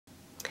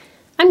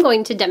I'm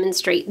going to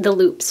demonstrate the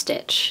loop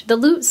stitch. The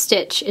loop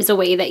stitch is a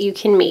way that you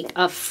can make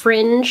a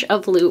fringe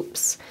of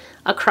loops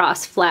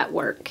across flat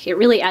work. It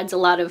really adds a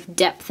lot of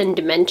depth and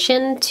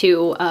dimension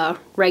to a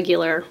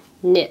regular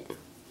knit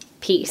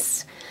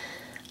piece.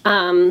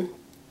 You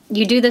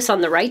do this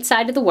on the right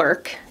side of the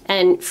work,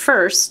 and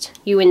first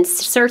you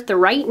insert the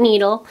right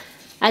needle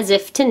as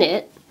if to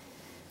knit,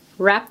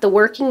 wrap the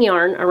working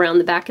yarn around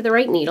the back of the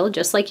right needle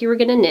just like you were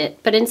going to knit,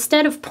 but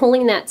instead of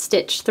pulling that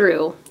stitch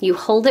through, you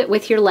hold it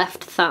with your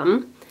left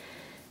thumb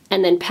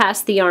and then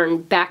pass the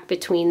yarn back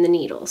between the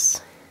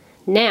needles.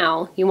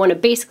 Now you want to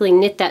basically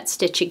knit that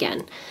stitch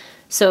again.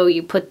 So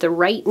you put the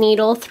right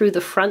needle through the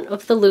front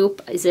of the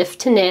loop as if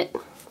to knit,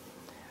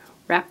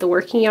 wrap the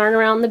working yarn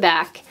around the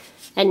back,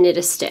 and knit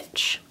a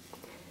stitch.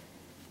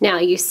 Now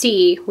you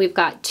see we've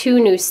got 2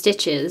 new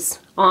stitches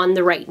on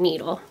the right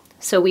needle.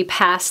 So we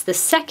pass the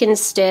second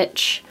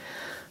stitch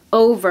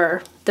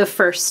over the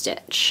first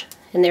stitch,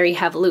 and there you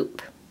have a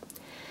loop.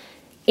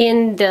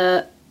 In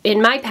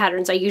my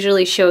patterns, I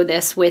usually show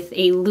this with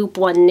a loop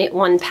 1, knit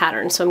 1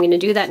 pattern, so I'm going to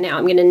do that now.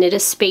 I'm going to knit a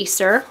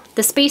spacer.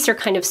 The spacer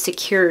kind of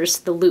secures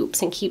the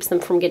loops and keeps them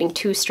from getting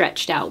too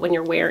stretched out when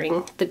you're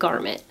wearing the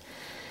garment.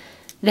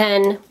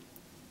 Then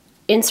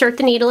insert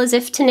the needle as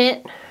if to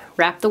knit,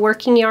 wrap the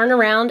working yarn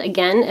around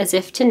again as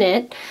if to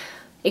knit,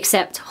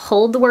 except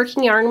hold the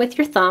working yarn with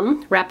your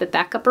thumb, wrap it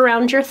back up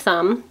around your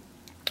thumb,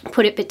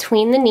 put it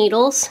between the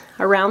needles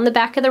around the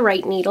back of the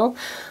right needle,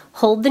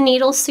 hold the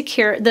needle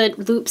secure, the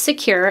loop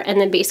secure,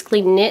 and then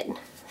basically knit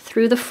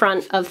through the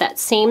front of that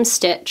same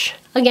stitch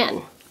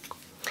again.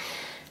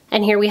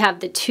 And here we have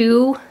the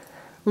 2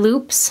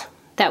 loops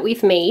that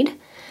we've made.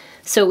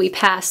 So we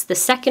pass the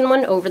second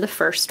one over the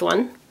first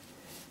one,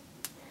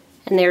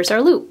 and there's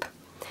our loop.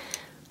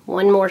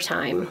 One more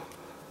time.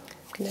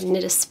 I'm going to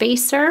knit a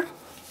spacer,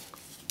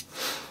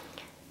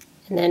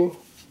 and then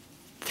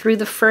through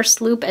the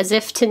first loop as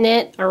if to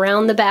knit,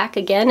 around the back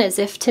again as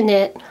if to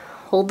knit,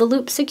 hold the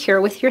loop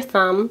secure with your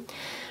thumb,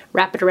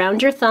 wrap it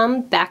around your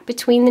thumb, back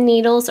between the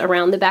needles,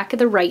 around the back of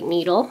the right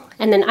needle,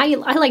 and then I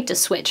like to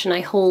switch and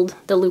I hold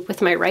the loop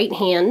with my right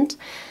hand,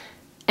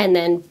 and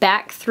then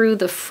back through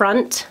the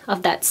front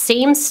of that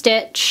same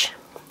stitch.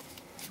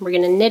 We're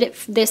going to knit it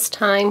this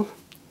time,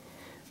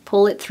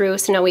 pull it through,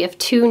 so now we have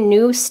 2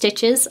 new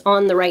stitches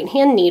on the right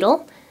hand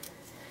needle.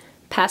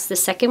 Pass the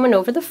second one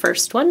over the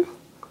first one,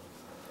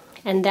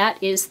 and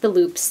that is the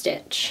loop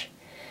stitch.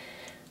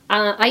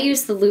 I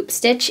use the loop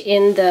stitch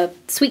in the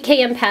Sweet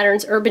KM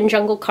Patterns Urban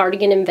Jungle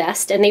Cardigan and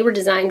Vest, and they were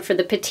designed for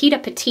the Petite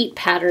à Petite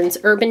Patterns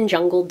Urban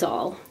Jungle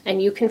Doll.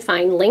 And you can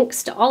find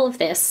links to all of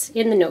this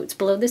in the notes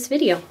below this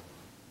video.